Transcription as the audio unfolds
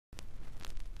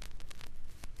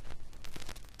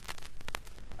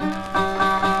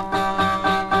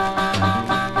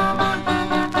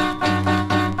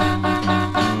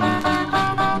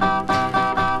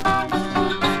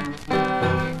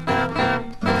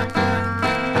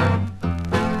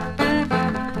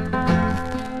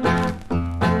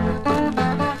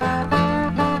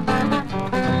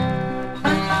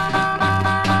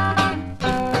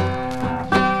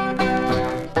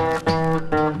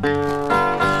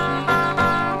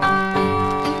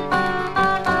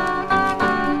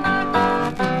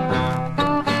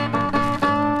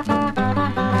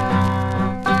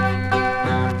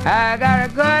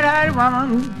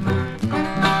woman.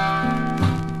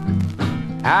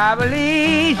 I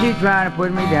believe she's trying to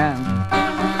put me down.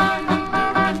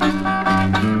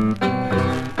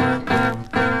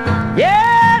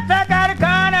 Yes, I got a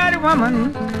kind-hearted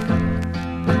woman.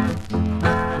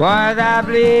 Boys, I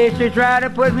believe she's trying to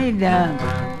put me down.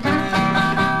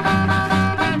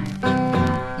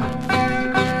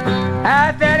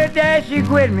 After the day she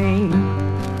quit me,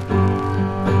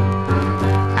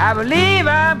 I believe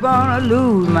I'm gonna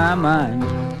lose my mind.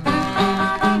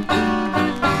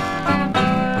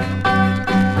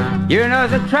 You know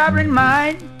it's a troubling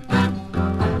mind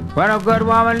when a good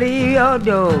woman leave your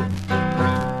door.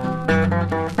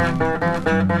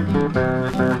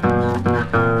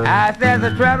 I said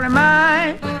it's a troubling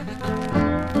mind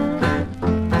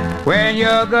when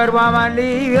your good woman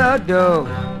leave your door.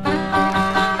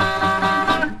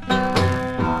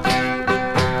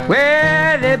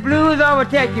 Well, the blues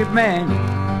overtake you, man,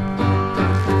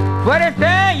 for the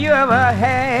thing you ever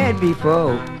had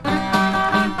before.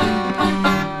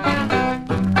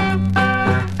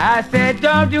 I said,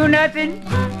 don't do nothing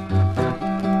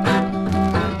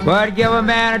but give a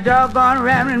man a doggone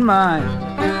rambling mind.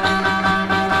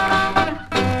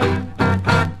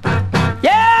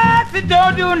 Yes,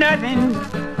 don't do nothing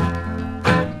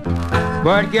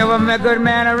but give a good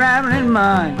man a rambling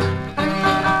mind.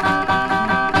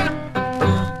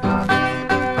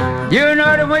 You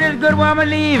know that when this good woman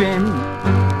leaving,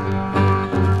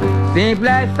 seems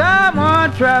like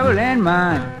someone troubling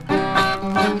mine.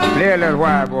 Play a little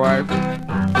while, boys.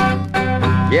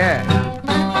 Yeah.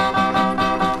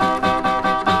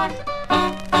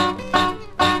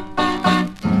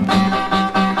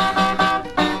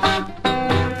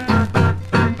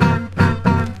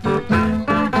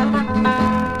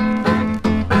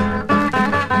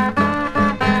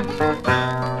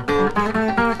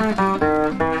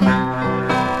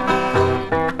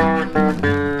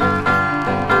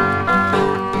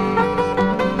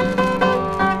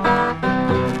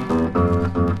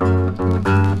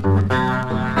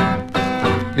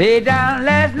 Lay down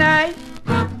last night,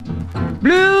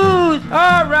 blues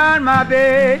all around my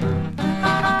bed.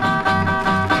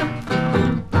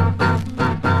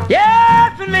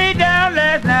 Yes, I lay down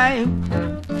last night,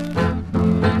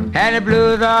 and the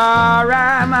blues all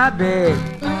around my bed.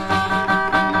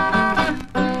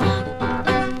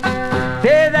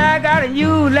 Says I got a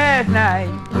news last night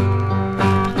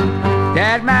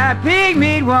that my pig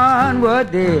meat one was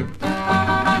dead.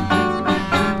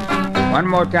 One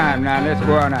more time now, let's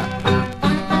go on out.